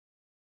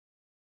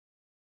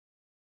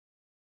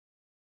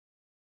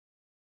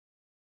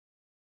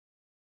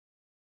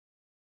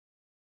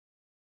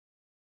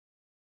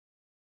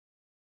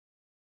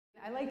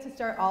I like to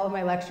start all of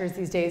my lectures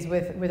these days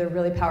with a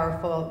really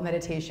powerful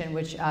meditation,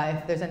 which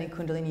if there's any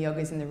Kundalini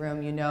yogis in the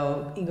room, you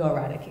know Ego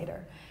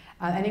Eradicator.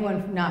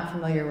 Anyone not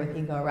familiar with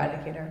Ego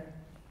Eradicator?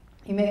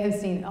 You may have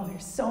seen, oh,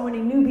 there's so many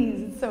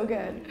newbies, it's so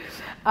good.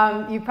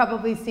 You've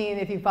probably seen,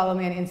 if you follow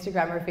me on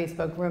Instagram or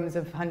Facebook, rooms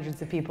of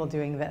hundreds of people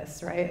doing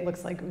this, right? It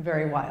looks like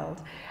very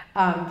wild.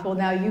 Well,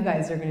 now you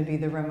guys are going to be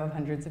the room of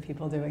hundreds of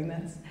people doing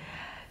this.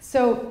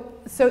 So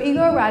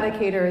Ego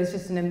Eradicator is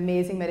just an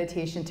amazing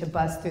meditation to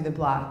bust through the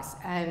blocks.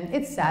 And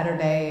it's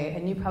Saturday,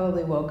 and you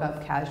probably woke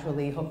up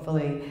casually,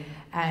 hopefully,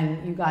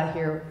 and you got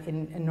here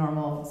in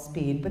normal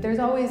speed. But there's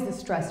always the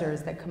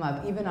stressors that come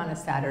up, even on a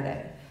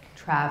Saturday.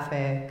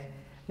 Traffic,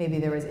 maybe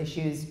there was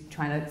issues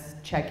trying to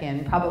check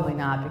in. Probably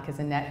not, because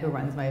Annette, who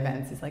runs my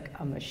events, is like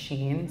a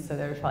machine, so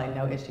there's probably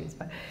no issues.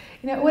 But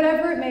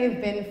whatever it may have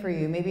been for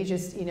you, maybe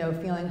just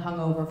feeling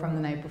hungover from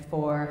the night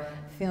before,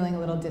 feeling a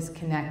little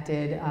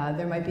disconnected.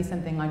 There might be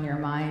something on your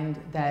mind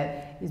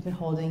that has been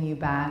holding you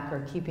back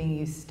or keeping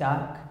you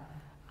stuck.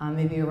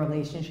 Maybe a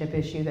relationship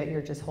issue that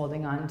you're just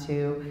holding on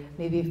to.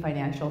 Maybe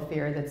financial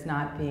fear that's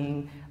not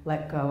being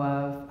let go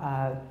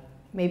of.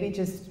 Maybe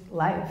just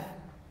life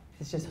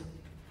is just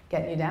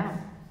getting you down.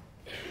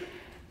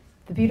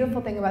 The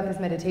beautiful thing about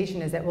this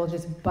meditation is that we'll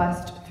just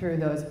bust through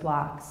those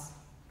blocks.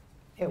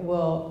 It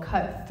will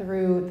cut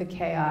through the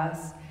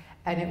chaos,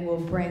 and it will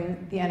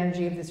bring the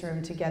energy of this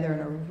room together in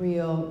a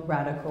real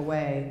radical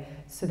way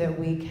so that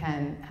we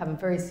can have a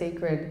very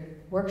sacred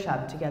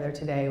workshop together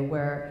today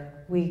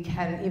where we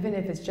can, even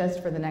if it's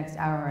just for the next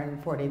hour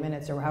and 40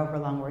 minutes or however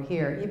long we're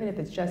here, even if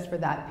it's just for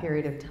that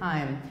period of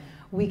time,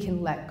 we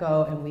can let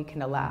go and we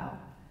can allow.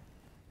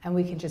 And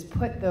we can just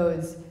put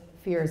those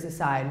fears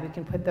aside, we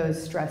can put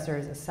those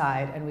stressors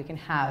aside, and we can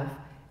have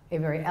a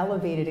very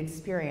elevated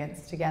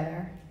experience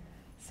together.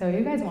 So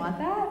you guys want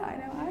that? I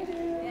know I do.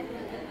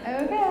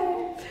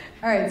 Okay.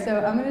 All right,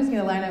 so I'm just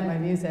going to line up my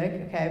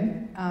music,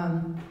 okay?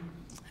 I'm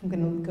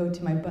going to go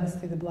to my Bust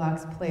Through the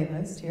Blocks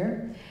playlist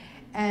here.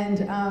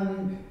 And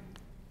I'm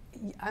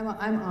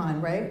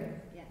on, right?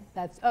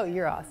 Yes. Oh,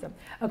 you're awesome.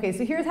 Okay,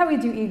 so here's how we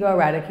do Ego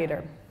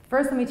Eradicator.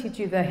 First, let me teach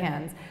you the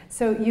hands.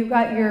 So you've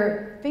got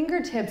your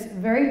fingertips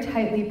very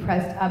tightly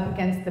pressed up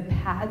against the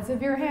pads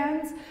of your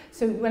hands.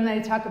 So when I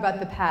talk about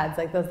the pads,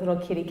 like those little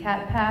kitty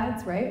cat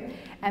pads, right?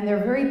 And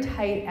they're very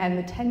tight, and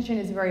the tension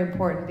is very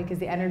important because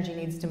the energy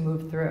needs to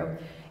move through.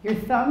 Your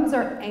thumbs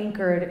are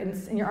anchored,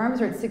 and your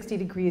arms are at 60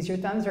 degrees. Your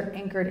thumbs are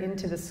anchored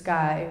into the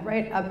sky,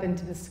 right up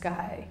into the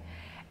sky.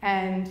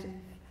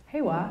 And,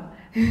 hey, wah.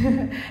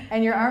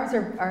 And your arms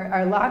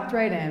are locked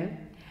right in.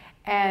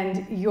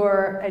 And you've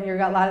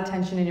got a lot of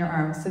tension in your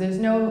arms. So there's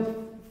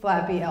no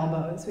flappy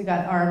elbows. We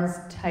got arms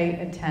tight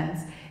and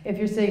tense. If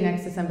you're sitting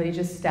next to somebody,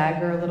 just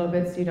stagger a little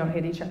bit so you don't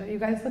hit each other. You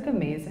guys look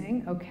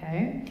amazing,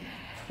 okay?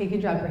 You can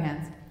drop your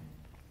hands.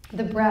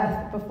 The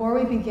breath, before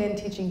we begin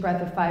teaching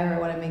breath of fire, I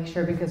want to make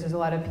sure, because there's a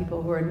lot of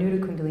people who are new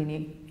to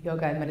Kundalini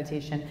yoga and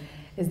meditation,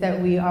 is that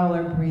we all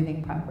are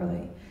breathing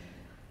properly.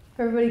 If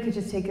everybody could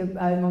just take a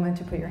moment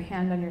to put your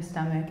hand on your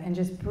stomach and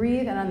just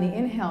breathe, and on the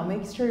inhale,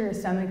 make sure your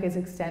stomach is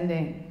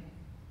extending.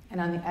 And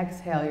on the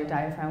exhale, your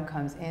diaphragm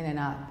comes in and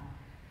up.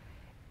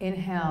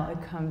 Inhale,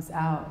 it comes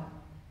out.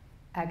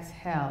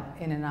 Exhale,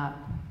 in and up.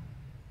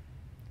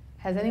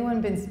 Has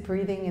anyone been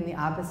breathing in the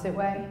opposite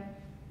way?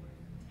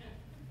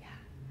 Yeah.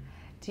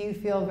 Do you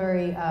feel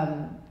very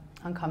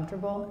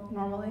uncomfortable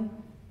normally?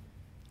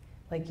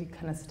 Like you're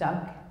kind of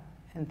stuck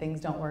and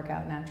things don't work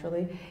out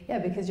naturally? Yeah,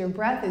 because your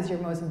breath is your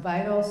most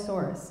vital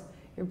source.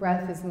 Your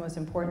breath is the most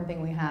important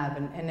thing we have.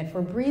 And if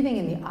we're breathing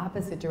in the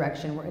opposite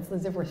direction, it's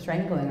as if we're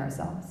strangling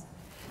ourselves.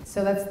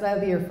 So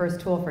that'll be your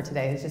first tool for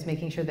today, is just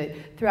making sure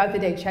that throughout the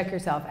day, check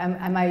yourself.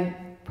 Am I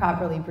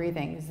properly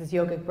breathing? Is this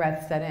yogic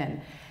breath set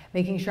in?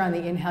 Making sure on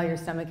the inhale your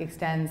stomach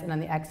extends and on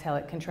the exhale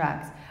it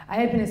contracts. I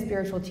had been a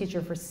spiritual teacher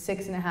for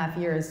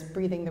 6.5 years,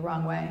 breathing the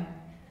wrong way,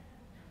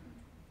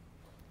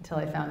 until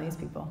I found these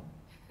people.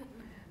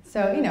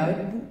 So,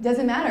 it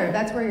doesn't matter if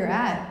that's where you're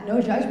at. No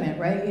judgment,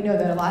 right? You know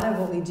that a lot of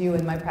what we do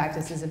in my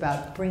practice is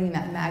about bringing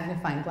that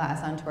magnifying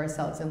glass onto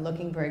ourselves and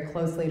looking very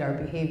closely at our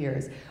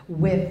behaviors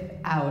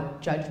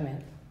without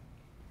judgment.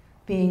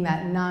 Being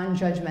that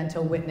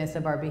non-judgmental witness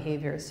of our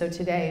behaviors. So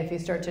today, if you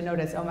start to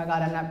notice, oh my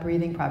God, I'm not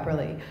breathing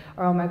properly,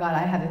 or oh my God,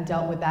 I haven't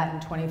dealt with that in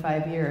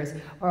 25 years,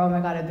 or oh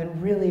my God, I've been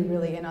really,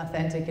 really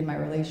inauthentic in my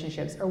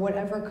relationships, or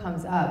whatever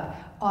comes up,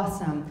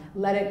 awesome,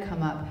 let it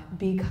come up,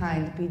 be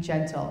kind, be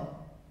gentle.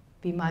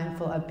 Be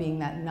mindful of being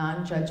that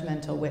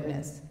non-judgmental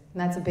witness. And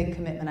that's a big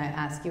commitment I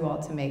ask you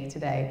all to make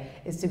today,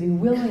 is to be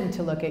willing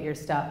to look at your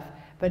stuff,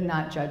 but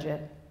not judge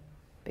it.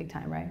 Big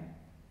time, right?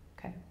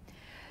 Okay.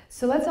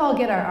 So let's all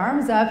get our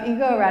arms up,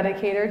 Ego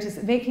Eradicator,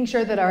 just making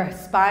sure that our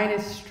spine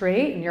is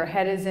straight and your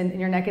head is in, and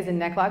your neck is in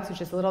neck lock, so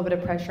just a little bit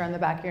of pressure on the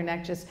back of your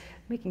neck, just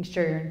making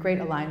sure you're in great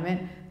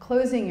alignment.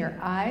 Closing your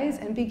eyes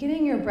and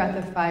beginning your breath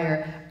of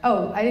fire.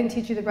 Oh, I didn't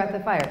teach you the breath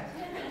of fire.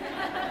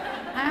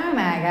 Oh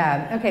my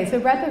God. Okay, so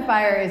breath of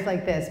fire is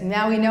like this.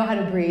 Now we know how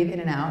to breathe in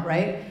and out,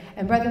 right?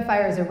 And breath of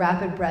fire is a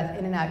rapid breath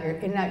in and out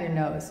your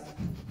nose.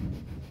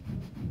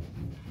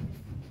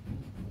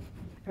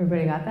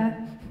 Everybody got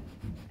that?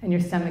 And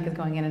your stomach is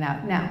going in and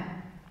out. Now,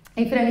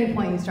 if at any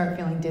point you start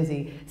feeling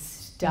dizzy,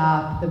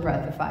 stop the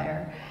breath of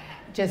fire.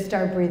 Just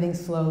start breathing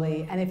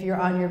slowly. And if you're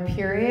on your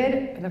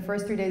period, in the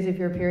first 3 days of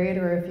your period,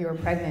 or if you're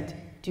pregnant,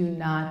 do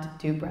not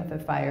do breath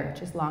of fire,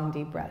 just long,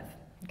 deep breath,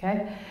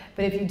 okay?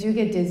 But if you do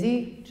get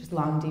dizzy, just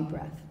long, deep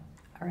breath.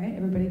 All right,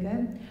 everybody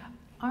good?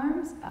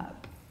 Arms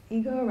up,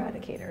 ego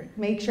eradicator.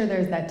 Make sure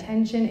there's that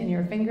tension in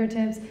your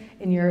fingertips,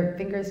 in your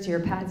fingers to your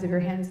pads of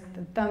your hands.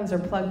 The thumbs are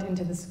plugged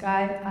into the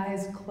sky,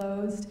 eyes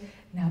closed.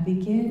 Now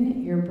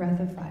begin your breath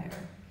of fire.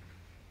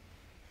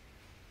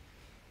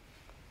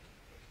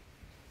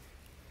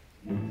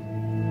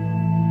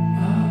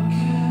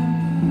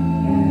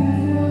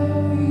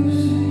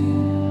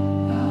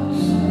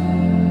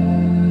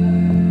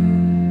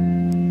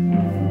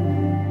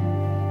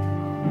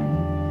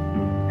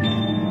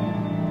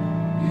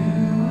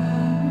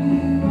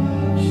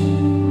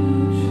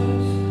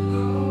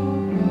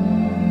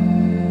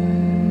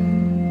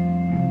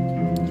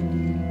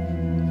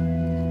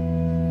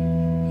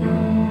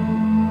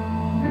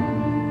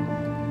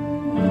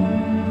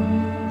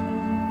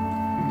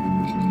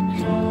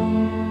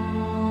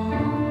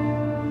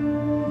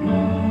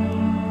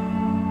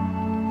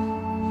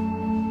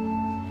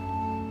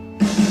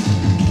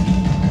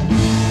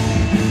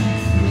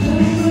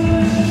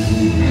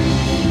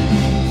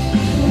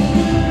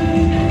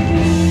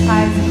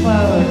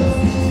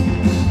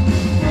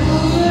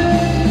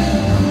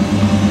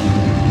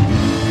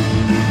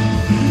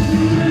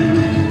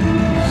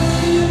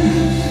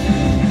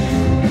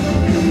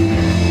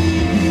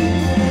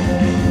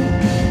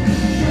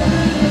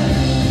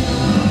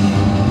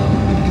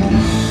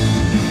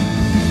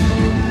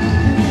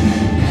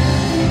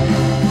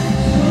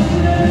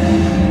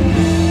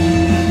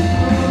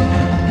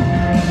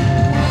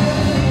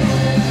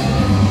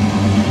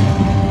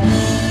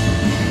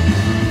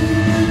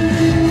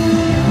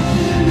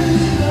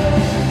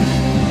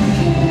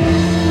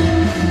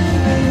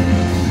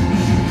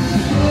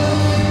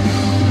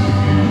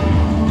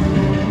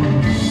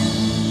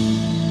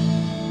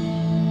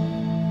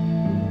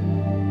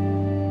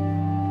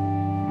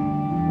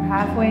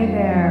 Halfway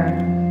there,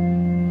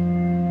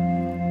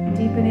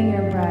 deepening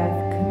your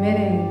breath,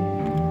 committing.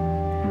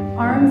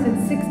 Arms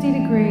at 60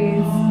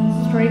 degrees,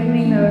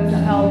 straightening those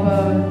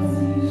elbows.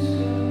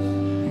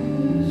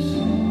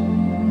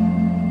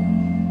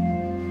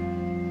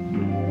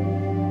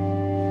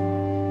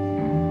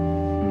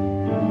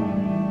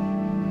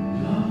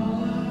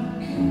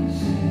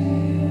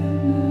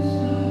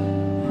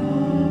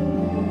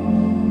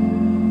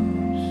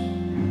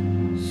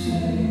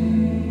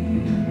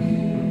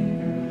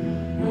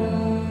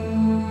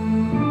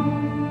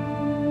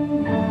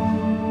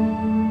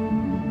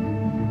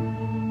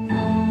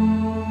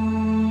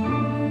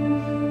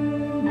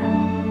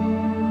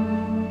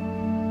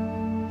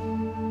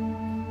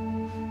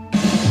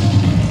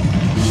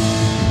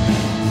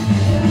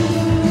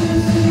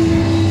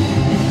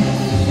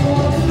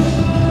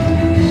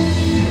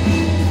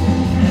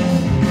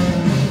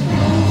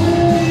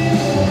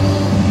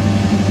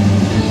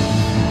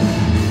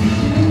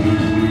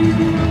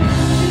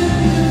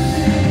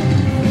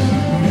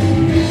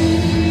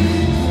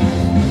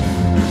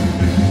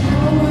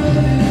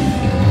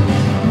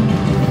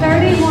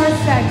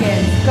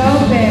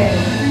 Go big.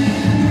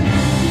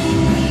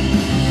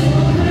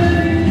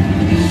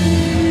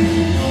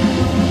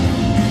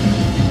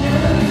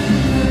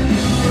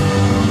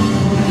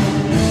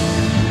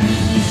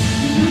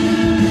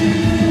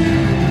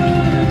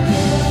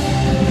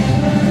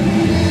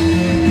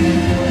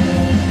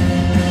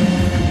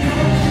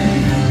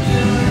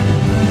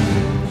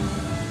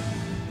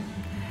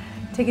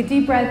 Take a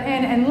deep breath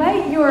in and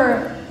let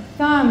your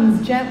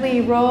thumbs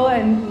gently roll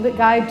and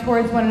guide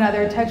towards one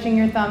another, touching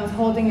your thumbs,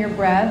 holding your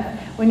breath.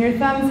 When your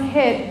thumbs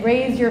hit,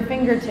 raise your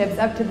fingertips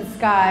up to the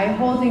sky,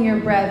 holding your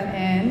breath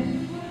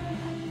in.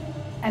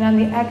 And on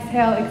the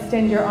exhale,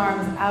 extend your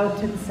arms out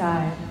to the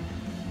side.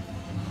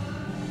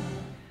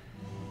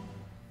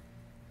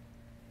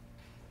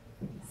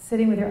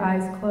 Sitting with your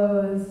eyes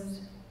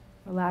closed,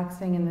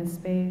 relaxing in this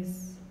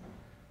space.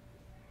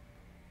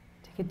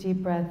 Take a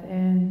deep breath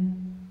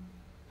in.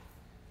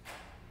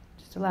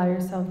 Just allow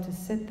yourself to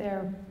sit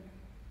there,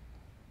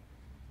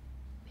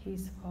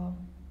 peaceful.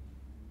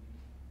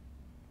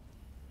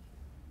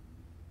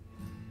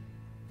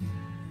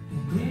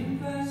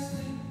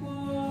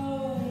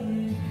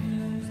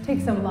 Just take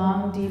some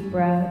long, deep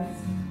breaths.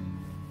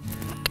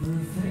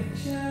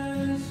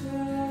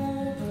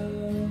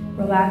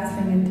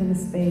 Relaxing into the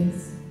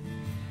space.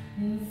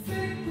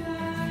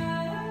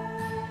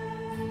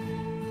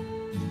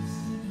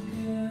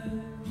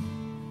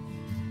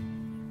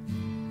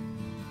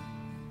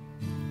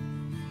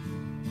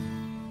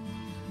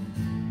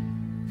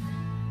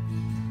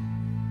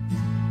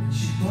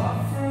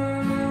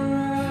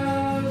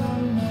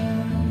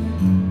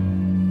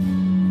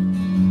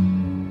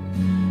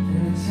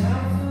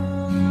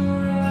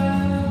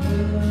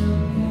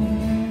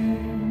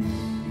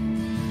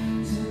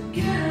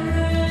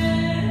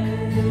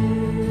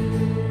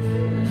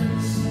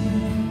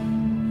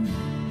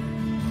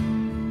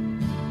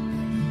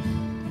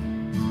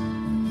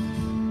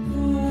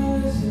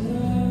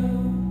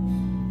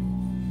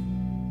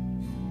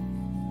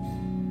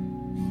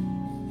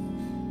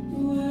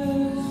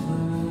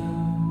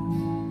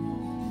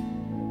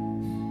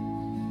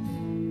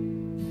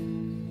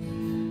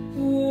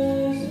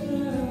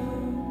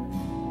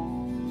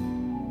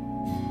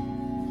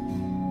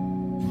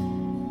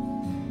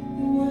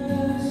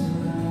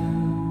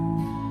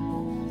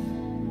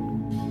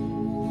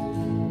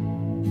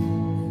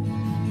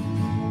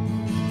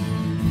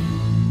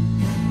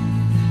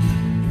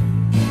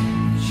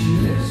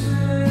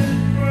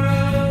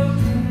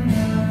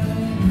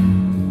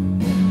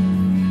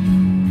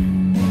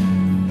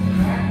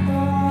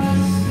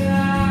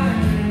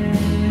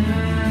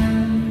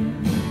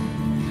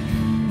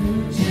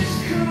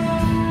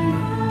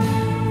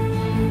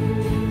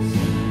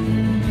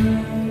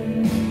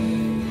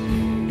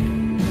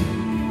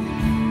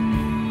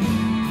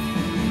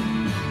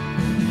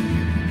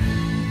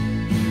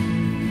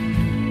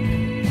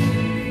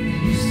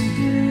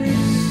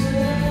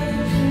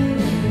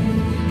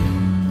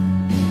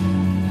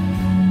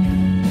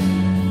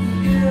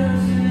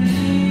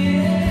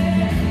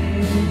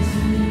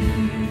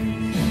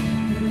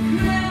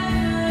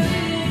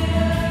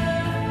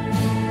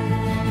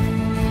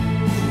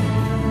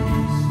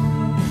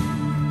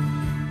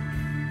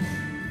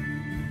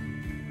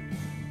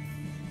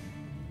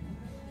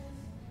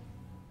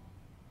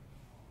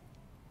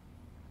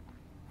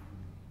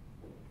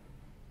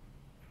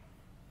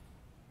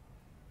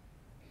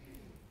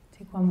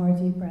 One more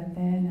deep breath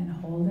in and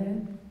hold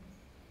it.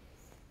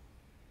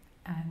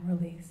 And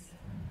release.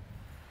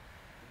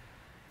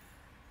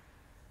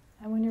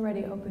 And when you're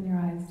ready, open your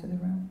eyes to the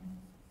room.